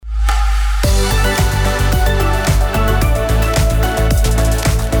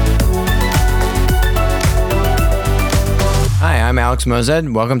Alex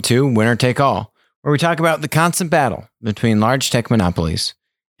Mozed. Welcome to Winner Take All, where we talk about the constant battle between large tech monopolies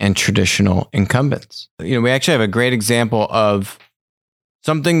and traditional incumbents. We actually have a great example of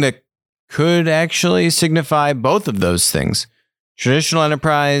something that could actually signify both of those things. Traditional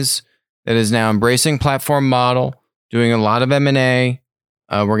enterprise that is now embracing platform model, doing a lot of M&A.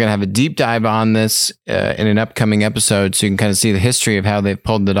 We're going to have a deep dive on this in an upcoming episode so you can kind of see the history of how they've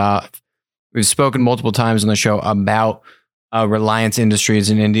pulled it off. We've spoken multiple times on the show about Reliance Industries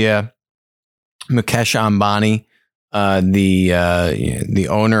in India. Mukesh Ambani, the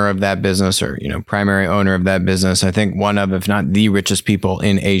owner of that business, or primary owner of that business, I think one of, if not the richest people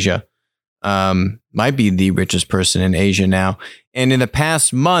in Asia, might be the richest person in Asia now. And in the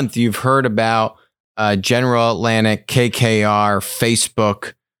past month, you've heard about General Atlantic, KKR,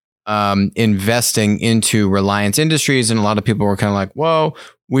 Facebook investing into Reliance Industries, and a lot of people were kind of like, "Whoa."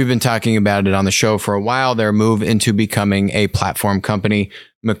 We've been talking about it on the show for a while, their move into becoming a platform company.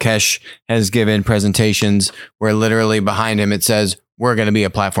 Mukesh has given presentations where literally behind him it says, "We're going to be a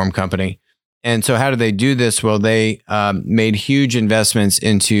platform company." And so how do they do this? Well, they made huge investments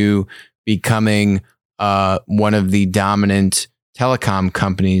into becoming one of the dominant telecom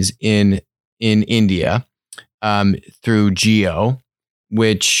companies in India through Jio,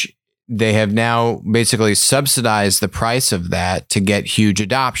 which they have now basically subsidized the price of that to get huge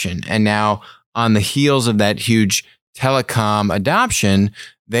adoption. And now on the heels of that huge telecom adoption,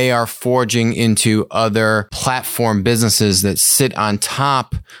 they are forging into other platform businesses that sit on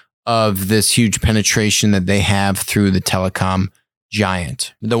top of this huge penetration that they have through the telecom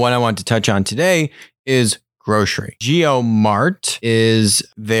giant. The one I want to touch on today is grocery. JioMart is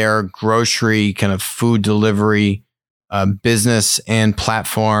their grocery kind of food delivery business and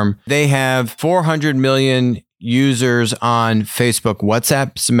platform. They have 400 million users on Facebook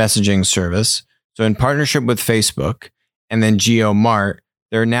WhatsApp's messaging service. So in partnership with Facebook and then JioMart,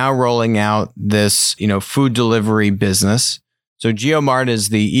 they're now rolling out this, food delivery business. So JioMart is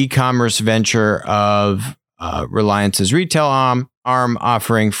the e-commerce venture of Reliance's retail arm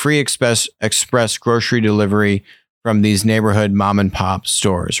offering free express grocery delivery from these neighborhood mom and pop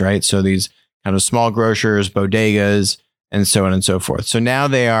stores, right? So these kind of small grocers, bodegas, and so on and so forth. So now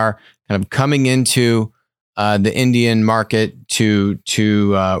they are kind of coming into the Indian market to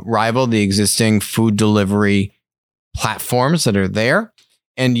rival the existing food delivery platforms that are there,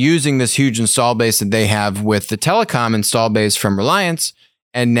 and using this huge install base that they have with the telecom install base from Reliance,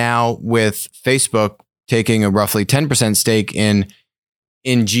 and now with Facebook taking a roughly 10% stake in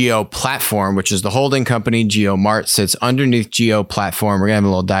Jio Platform, which is the holding company. JioMart sits underneath Jio Platform. We're going to have a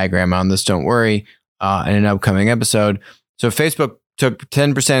little diagram on this, don't worry, in an upcoming episode. So Facebook took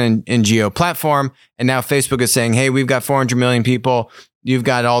 10% in Jio Platform, and now Facebook is saying, hey, we've got 400 million people. You've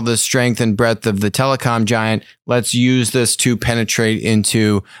got all the strength and breadth of the telecom giant. Let's use this to penetrate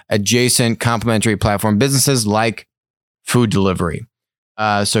into adjacent complementary platform businesses like food delivery.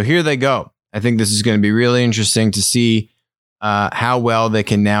 So here they go. I think this is going to be really interesting to see how well they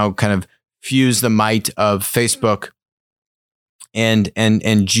can now kind of fuse the might of Facebook and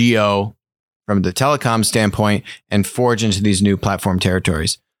Jio from the telecom standpoint and forge into these new platform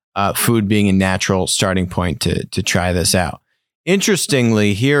territories. Food being a natural starting point to try this out.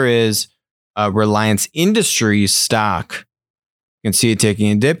 Interestingly, here is Reliance Industries stock. You can see it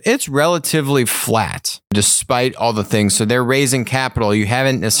taking a dip. It's relatively flat despite all the things. So they're raising capital. You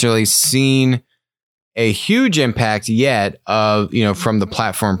haven't necessarily seen a huge impact yet of, from the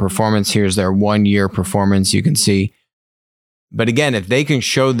platform performance. Here's their 1 year performance. You can see. But again, if they can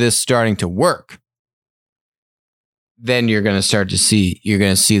show this starting to work, then you're going to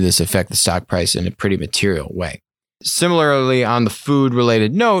see this affect the stock price in a pretty material way. Similarly, on the food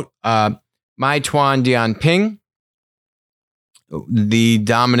related note, Meituan Dianping, the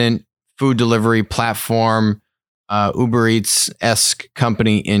dominant food delivery platform, Uber Eats-esque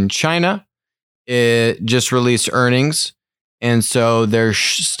company in China, it just released earnings. And so their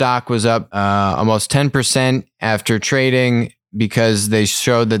stock was up almost 10% after trading because they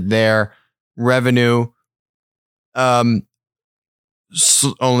showed that their revenue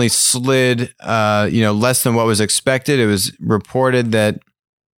only slid, less than what was expected. It was reported that,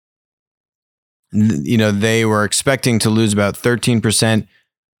 they were expecting to lose about 13%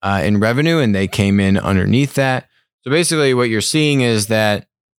 in revenue, and they came in underneath that. So basically what you're seeing is that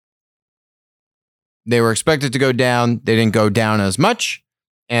they were expected to go down. They didn't go down as much,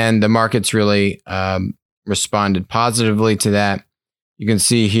 and the markets really responded positively to that. You can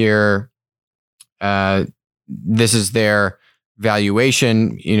see here, this is their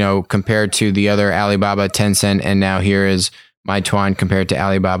valuation, compared to the other Alibaba, Tencent, and now here is Meituan compared to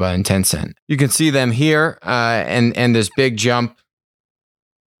Alibaba and Tencent. You can see them here, and this big jump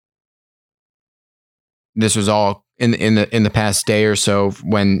this was all in the past day or so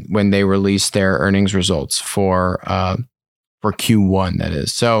when they released their earnings results for Q1. That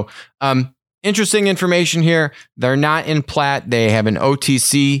is so. Interesting information here. They're not in Platt. They have an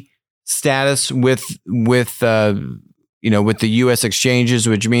OTC status with the U.S. exchanges,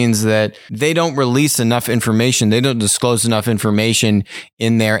 which means that they don't release enough information. They don't disclose enough information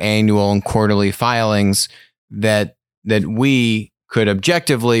in their annual and quarterly filings that we could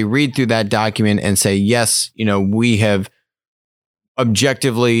objectively read through that document and say, yes, we have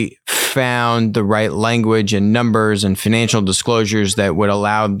objectively found the right language and numbers and financial disclosures that would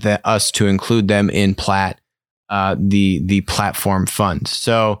allow us to include them in Platt, the platform fund.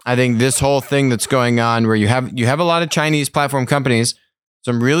 So I think this whole thing that's going on, where you have a lot of Chinese platform companies,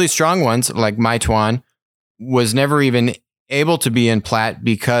 some really strong ones like Meituan, was never even able to be in Platt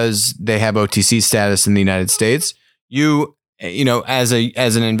because they have OTC status in the United States. As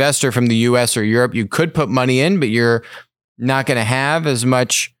an investor from the US or Europe, you could put money in, but you're not going to have as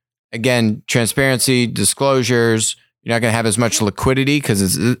much, again, transparency, disclosures. You're not going to have as much liquidity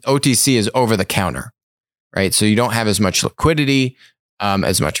because OTC is over the counter, right? So you don't have as much liquidity,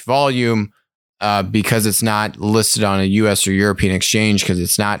 as much volume, because it's not listed on a US or European exchange, because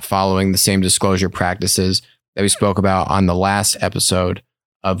it's not following the same disclosure practices that we spoke about on the last episode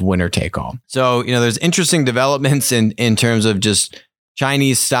of Winner Take All. So, there's interesting developments in terms of just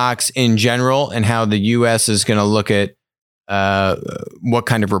Chinese stocks in general and how the US is going to look at what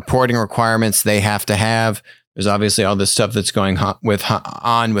kind of reporting requirements they have to have. There's obviously all this stuff that's going on with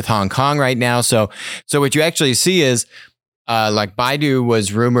Hong Kong right now. So what you actually see is like Baidu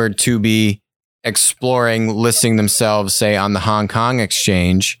was rumored to be exploring listing themselves, say, on the Hong Kong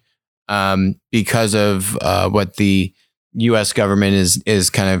exchange because of what the U.S. government is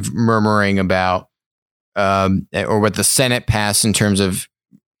kind of murmuring about, or what the Senate passed in terms of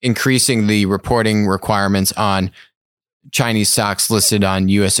increasing the reporting requirements on Chinese stocks listed on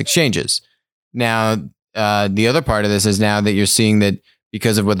U.S. exchanges. Now, the other part of this is now that you're seeing that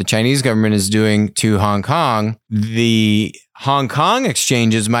because of what the Chinese government is doing to Hong Kong, the Hong Kong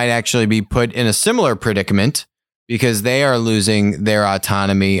exchanges might actually be put in a similar predicament because they are losing their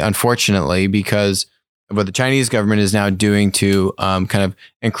autonomy, unfortunately, because of what the Chinese government is now doing to kind of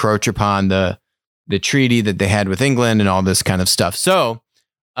encroach upon the treaty that they had with England and all this kind of stuff. So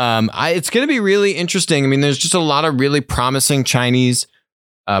it's going to be really interesting. I mean, there's just a lot of really promising Chinese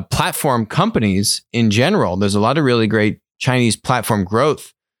platform companies in general. There's a lot of really great Chinese platform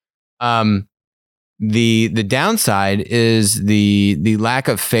growth. The downside is the lack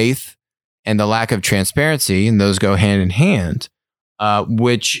of faith and the lack of transparency, and those go hand in hand,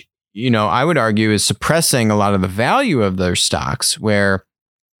 which, I would argue is suppressing a lot of the value of their stocks, where,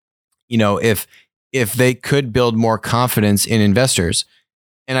 if they could build more confidence in investors,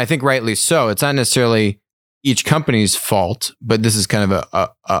 and I think rightly so, it's not necessarily each company's fault, but this is kind of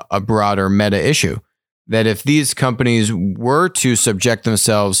a broader meta issue, that if these companies were to subject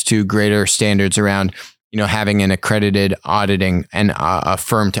themselves to greater standards around, having an accredited auditing and a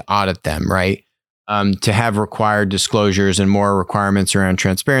firm to audit them, right? To have required disclosures and more requirements around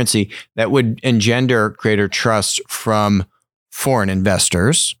transparency, that would engender greater trust from foreign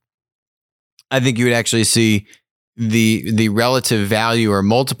investors. I think you would actually see the relative value or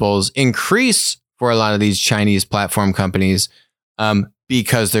multiples increase for a lot of these Chinese platform companies,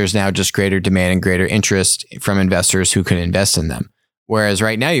 because there's now just greater demand and greater interest from investors who can invest in them. Whereas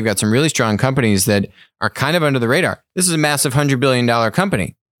right now you've got some really strong companies that are kind of under the radar. This is a massive $100 billion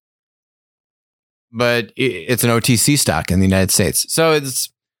company, but it's an OTC stock in the United States. So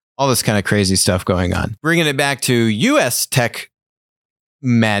it's all this kind of crazy stuff going on. Bringing it back to US tech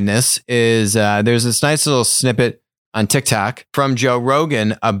madness is there's this nice little snippet on TikTok from Joe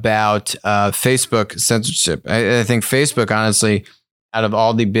Rogan about Facebook censorship. I think Facebook, honestly, out of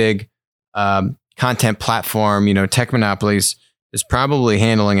all the big content platform, tech monopolies, is probably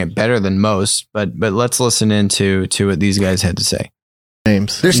handling it better than most. But let's listen into what these guys had to say.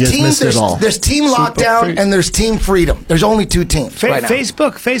 There's Team Lockdown and there's Team Freedom. There's only two teams. Right now.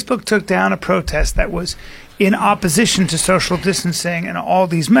 Facebook took down a protest that was in opposition to social distancing and all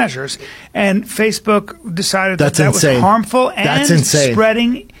these measures, and Facebook decided that was harmful and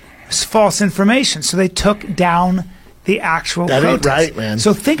spreading false information. So they took down the actual protest. Right, man.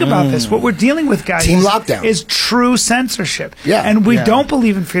 So think about this. What we're dealing with, guys, Team Lockdown is true censorship. Yeah. And we don't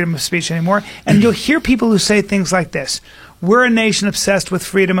believe in freedom of speech anymore. And you'll hear people who say things like this: we're a nation obsessed with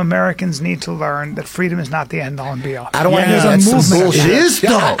freedom. Americans need to learn that freedom is not the end all and be all. I don't want to hear that movement. It is,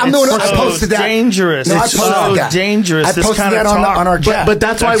 though. I posted that. Dangerous. No, I posted that. dangerous. I posted that on our chat. But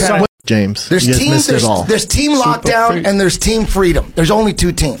that's why James. There's team lockdown and there's team freedom. There's only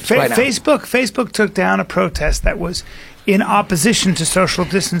two teams. Facebook took down a protest that was in opposition to social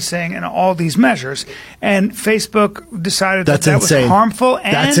distancing and all these measures, and Facebook decided that was harmful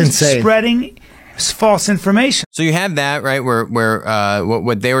and spreading false information. So you have that, right? Where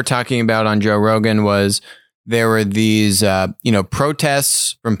what they were talking about on Joe Rogan was there were these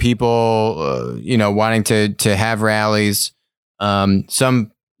protests from people wanting to have rallies,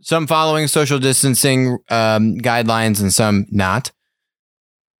 some following social distancing guidelines and some not.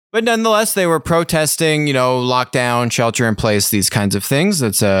 But nonetheless, they were protesting, lockdown, shelter in place, these kinds of things.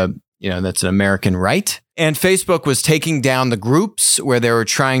 That's an American right. And Facebook was taking down the groups where they were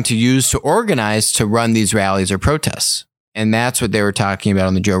trying to use to organize to run these rallies or protests. And that's what they were talking about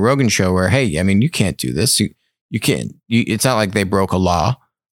on the Joe Rogan show, where, hey, I mean, you can't do this. You can't. It's not like they broke a law.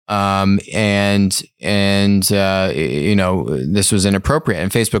 This was inappropriate. And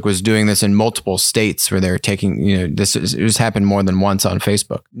Facebook was doing this in multiple states where they're taking, it was happened more than once on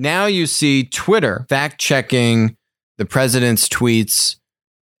Facebook. Now you see Twitter fact checking the president's tweets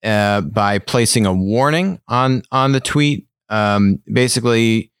by placing a warning on the tweet.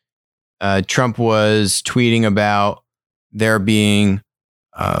 Basically, Trump was tweeting about there being,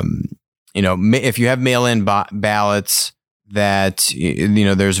 if you have mail-in ballots, that,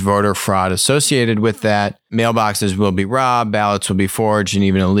 there's voter fraud associated with that. Mailboxes will be robbed, ballots will be forged and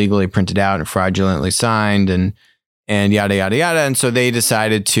even illegally printed out and fraudulently signed and yada, yada, yada. And so they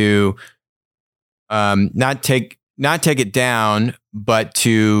decided to not take it down, but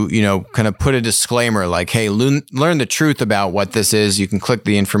to, kind of put a disclaimer like, hey, learn the truth about what this is. You can click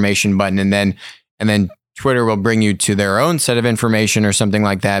the information button and then Twitter will bring you to their own set of information or something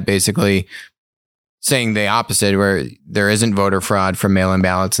like that, basically saying the opposite, where there isn't voter fraud from mail-in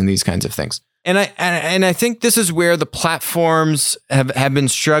ballots and these kinds of things. And I think this is where the platforms have been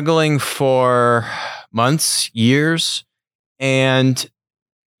struggling for months, years, and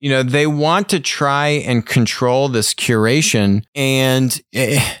they want to try and control this curation, and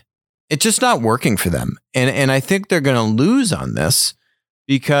it's just not working for them. And I think they're going to lose on this,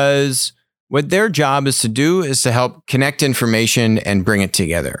 because what their job is to do is to help connect information and bring it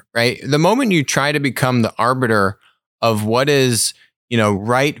together, right? The moment you try to become the arbiter of what is,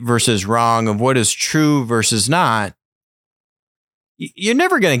 right versus wrong, of what is true versus not, you're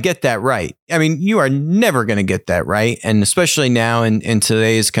never going to get that right. I mean, you are never going to get that right. And especially now in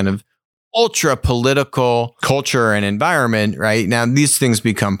today's kind of ultra political culture and environment, right? Now these things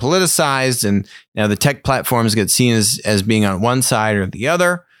become politicized, and now the tech platforms get seen as being on one side or the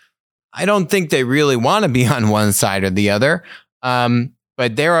other. I don't think they really want to be on one side or the other,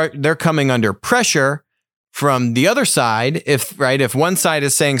 but they're coming under pressure from the other side. If one side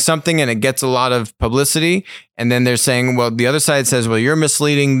is saying something and it gets a lot of publicity, and then they're saying, well, the other side says, well, you're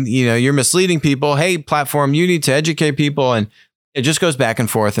misleading people. Hey, platform, you need to educate people, and it just goes back and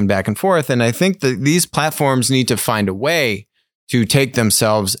forth and back and forth. And I think that these platforms need to find a way to take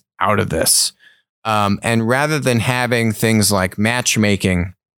themselves out of this, and rather than having things like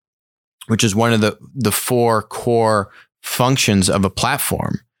matchmaking, which is one of the four core functions of a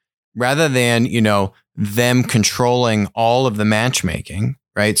platform, rather than, them controlling all of the matchmaking,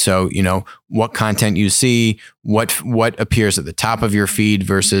 right? So, what content you see, what appears at the top of your feed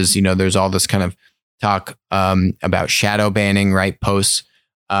versus, there's all this kind of talk about shadow banning, right? Posts.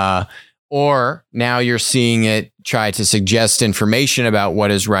 Or now you're seeing it try to suggest information about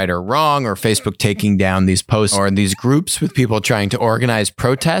what is right or wrong, or Facebook taking down these posts or these groups with people trying to organize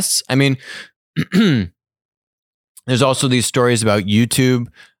protests. I mean, there's also these stories about YouTube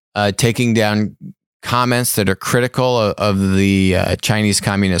taking down comments that are critical of the Chinese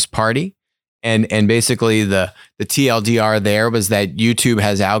Communist Party. And basically the TLDR there was that YouTube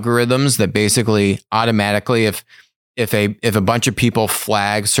has algorithms that basically automatically, if a bunch of people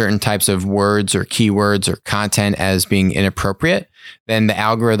flag certain types of words or keywords or content as being inappropriate, then the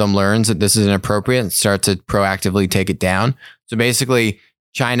algorithm learns that this is inappropriate and starts to proactively take it down. So basically,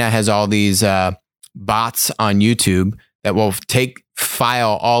 China has all these bots on YouTube that will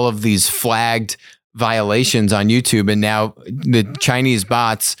file all of these flagged violations on YouTube. And now the Chinese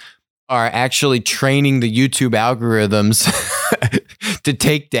bots are actually training the YouTube algorithms to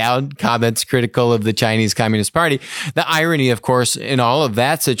take down comments critical of the Chinese Communist Party. The irony, of course, in all of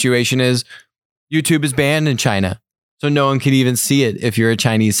that situation is YouTube is banned in China. So no one can even see it if you're a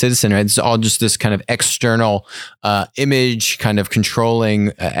Chinese citizen, right? It's all just this kind of external image kind of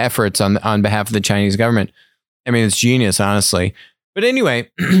controlling efforts on behalf of the Chinese government. I mean, it's genius, honestly. But anyway,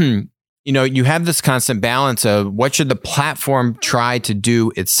 you have this constant balance of what should the platform try to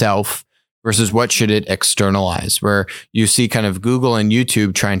do itself versus what should it externalize, where you see kind of Google and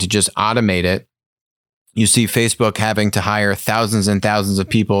YouTube trying to just automate it. You see Facebook having to hire thousands and thousands of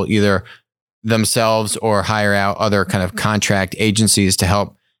people, either themselves or hire out other kind of contract agencies to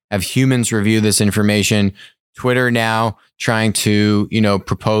help have humans review this information. Twitter now trying to,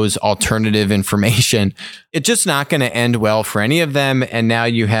 propose alternative information. It's just not going to end well for any of them. And now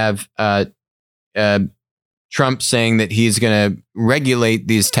you have Trump saying that he's going to regulate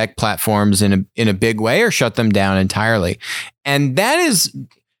these tech platforms in a big way or shut them down entirely. And that's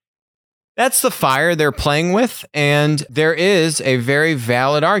the fire they're playing with. And there is a very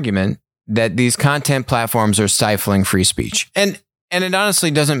valid argument that these content platforms are stifling free speech. And it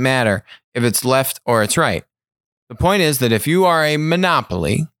honestly doesn't matter if it's left or it's right. The point is that if you are a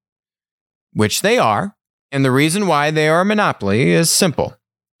monopoly, which they are, and the reason why they are a monopoly is simple.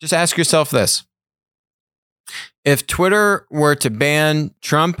 Just ask yourself this. If Twitter were to ban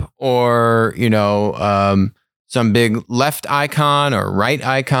Trump or, some big left icon or right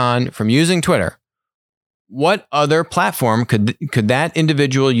icon from using Twitter, what other platform could that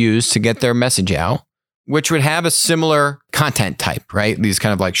individual use to get their message out, which would have a similar content type, right? These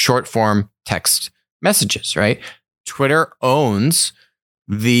kind of like short form text messages, right? Twitter owns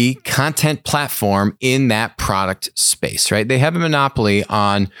the content platform in that product space, right? They have a monopoly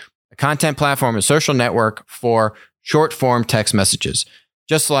on a content platform, a social network for short form text messages.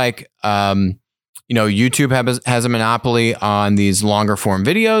 Just like, YouTube has a monopoly on these longer form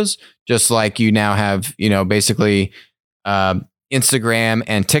videos, just like you now have, basically Instagram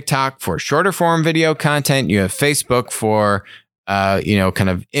and TikTok for shorter form video content. You have Facebook for, kind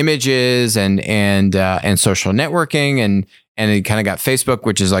of images and social networking. And it kind of got Facebook,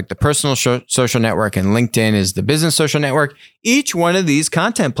 which is like the personal social network, and LinkedIn is the business social network. Each one of these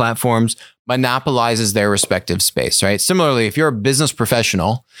content platforms monopolizes their respective space, right? Similarly, if you're a business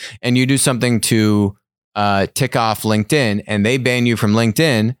professional and you do something to tick off LinkedIn and they ban you from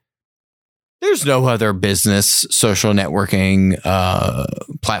LinkedIn, there's no other business social networking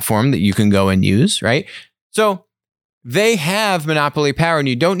platform that you can go and use, right? So they have monopoly power, and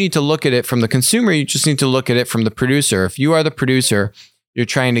you don't need to look at it from the consumer. You just need to look at it from the producer. If you are the producer, you're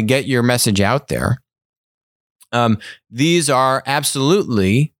trying to get your message out there. These are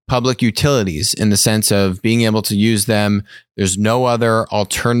absolutely public utilities in the sense of being able to use them. There's no other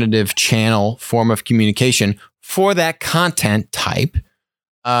alternative channel form of communication for that content type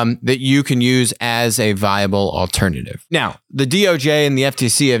that you can use as a viable alternative. Now, the DOJ and the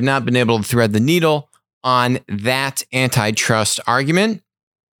FTC have not been able to thread the needle on that antitrust argument.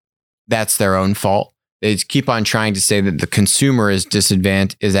 That's their own fault. They keep on trying to say that the consumer is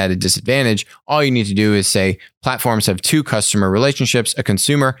at a disadvantage. All you need to do is say platforms have two customer relationships, a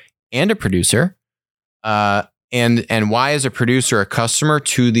consumer and a producer. And why is a producer a customer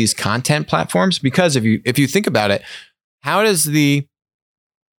to these content platforms? Because if you think about it, how does the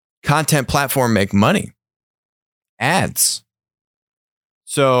content platform make money? Ads.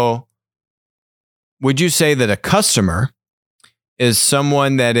 So would you say that a customer is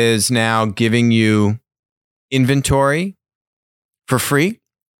someone that is now giving you inventory for free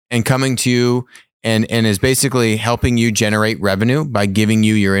and coming to you and is basically helping you generate revenue by giving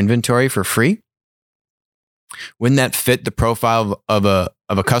you your inventory for free? Wouldn't that fit the profile of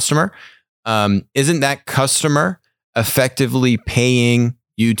a customer? Isn't that customer effectively paying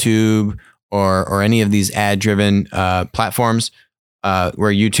YouTube or any of these ad-driven platforms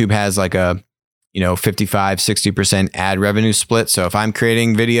where YouTube has like a 55-60% ad revenue split? So if I'm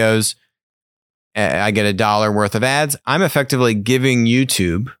creating videos, I get $1 worth of ads. I'm effectively giving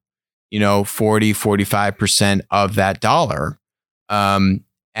YouTube, 40-45% of that dollar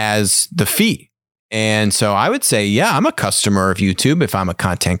as the fee. And so I would say, yeah, I'm a customer of YouTube if I'm a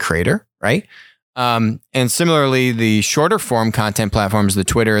content creator, right? And similarly, the shorter form content platforms, the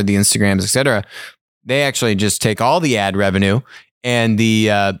Twitter, the Instagrams, et cetera, they actually just take all the ad revenue, and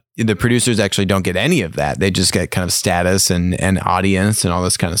the producers actually don't get any of that. They just get kind of status and audience and all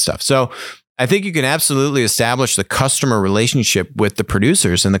this kind of stuff. So I think you can absolutely establish the customer relationship with the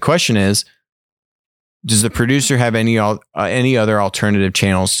producers. And the question is, does the producer have any other alternative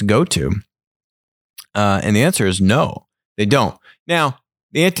channels to go to? And the answer is no, they don't. Now,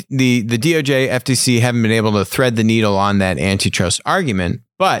 the DOJ, FTC haven't been able to thread the needle on that antitrust argument,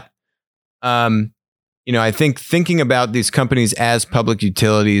 but I think thinking about these companies as public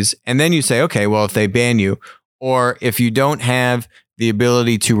utilities, and then you say, okay, well, if they ban you, or if you don't have the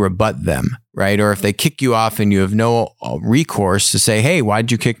ability to rebut them, right? Or if they kick you off and you have no recourse to say, hey, why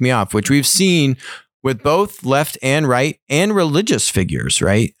did you kick me off? Which we've seen with both left and right and religious figures,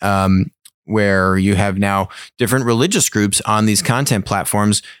 right? Where you have now different religious groups on these content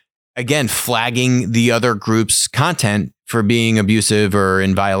platforms again, flagging the other group's content for being abusive or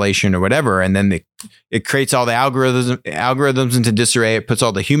in violation or whatever. And then it creates all the algorithms into disarray. It puts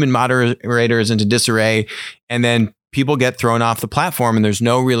all the human moderators into disarray. And then people get thrown off the platform, and there's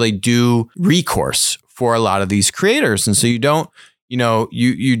no really due recourse for a lot of these creators. And so you don't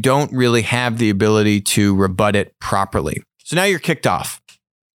really have the ability to rebut it properly. So now you're kicked off.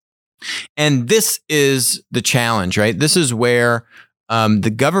 And this is the challenge, right? This is where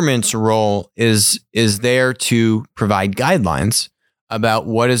the government's role is there to provide guidelines about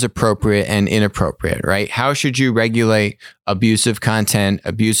what is appropriate and inappropriate, right? How should you regulate abusive content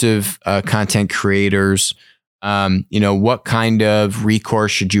creators? What kind of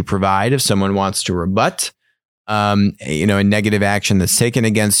recourse should you provide if someone wants to rebut, a negative action that's taken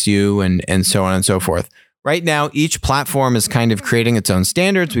against you, and so on and so forth. Right now, each platform is kind of creating its own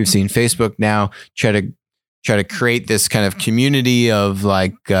standards. We've seen Facebook now try to create this kind of community of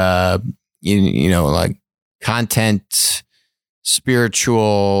like content,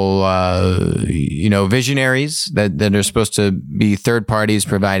 spiritual, visionaries that are supposed to be third parties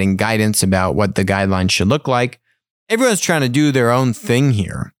providing guidance about what the guidelines should look like. Everyone's trying to do their own thing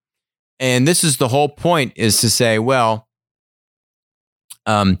here. And this is the whole point, is to say, well,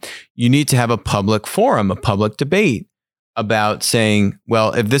 you need to have a public forum, a public debate about saying,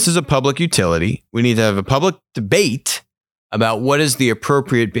 well, if this is a public utility, we need to have a public debate about what is the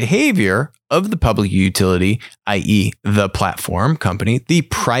appropriate behavior of the public utility, i.e. the platform company, the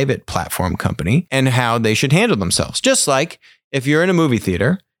private platform company, and how they should handle themselves. Just like if you're in a movie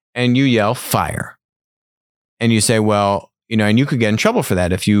theater and you yell fire and you say, well, and you could get in trouble for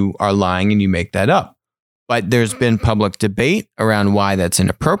that if you are lying and you make that up. But there's been public debate around why that's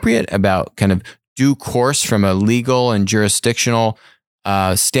inappropriate, about kind of due course from a legal and jurisdictional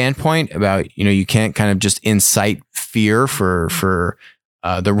standpoint, about, you can't kind of just incite fear for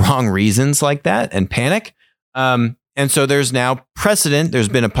the wrong reasons like that and panic. And so there's now precedent. There's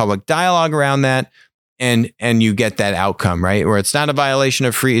been a public dialogue around that. And you get that outcome, right? Where it's not a violation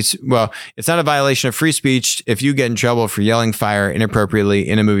of it's not a violation of free speech if you get in trouble for yelling fire inappropriately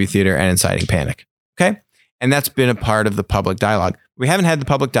in a movie theater and inciting panic. Okay. And that's been a part of the public dialogue. We haven't had the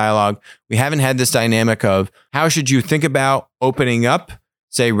public dialogue. We haven't had this dynamic of how should you think about opening up,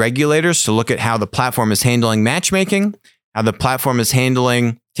 say, regulators to look at how the platform is handling matchmaking, how the platform is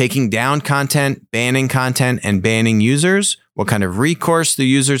handling taking down content, and banning users, what kind of recourse the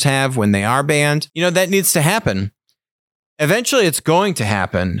users have when they are banned. That needs to happen. Eventually it's going to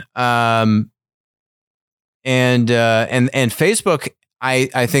happen. And Facebook,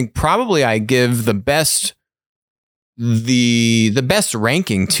 I think probably I give the best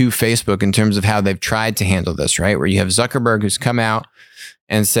ranking to Facebook in terms of how they've tried to handle this, right? Where you have Zuckerberg, who's come out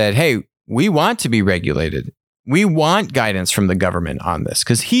and said, hey, we want to be regulated. We want guidance from the government on this,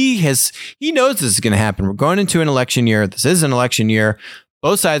 because he knows this is going to happen. We're going into an election year. This is an election year.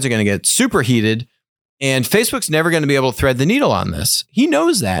 Both sides are going to get super heated, and Facebook's never going to be able to thread the needle on this. He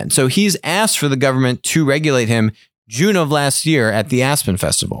knows that. And so he's asked for the government to regulate him June of last year at the Aspen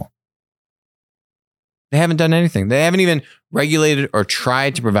Festival. They haven't done anything. They haven't even regulated or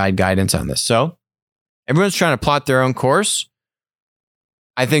tried to provide guidance on this. So everyone's trying to plot their own course.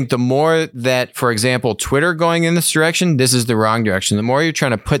 I think the more that, for example, Twitter going in this direction, this is the wrong direction. The more you're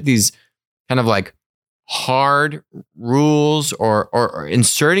trying to put these kind of like hard rules or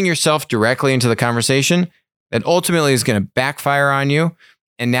inserting yourself directly into the conversation, that ultimately is going to backfire on you.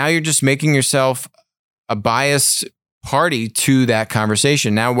 And now you're just making yourself a biased party to that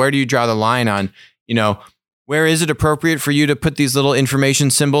conversation. Now, where do you draw the line on, where is it appropriate for you to put these little information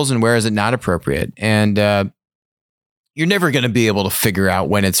symbols and where is it not appropriate? And, you're never going to be able to figure out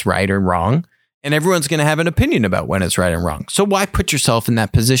when it's right or wrong. And everyone's going to have an opinion about when it's right and wrong. So why put yourself in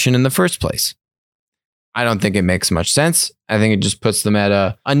that position in the first place? I don't think it makes much sense. I think it just puts them at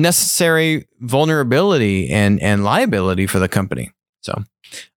a unnecessary vulnerability and liability for the company. So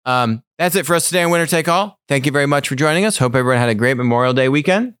that's it for us today on Winner Take All. Thank you very much for joining us. Hope everyone had a great Memorial Day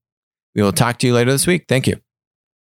weekend. We will talk to you later this week. Thank you.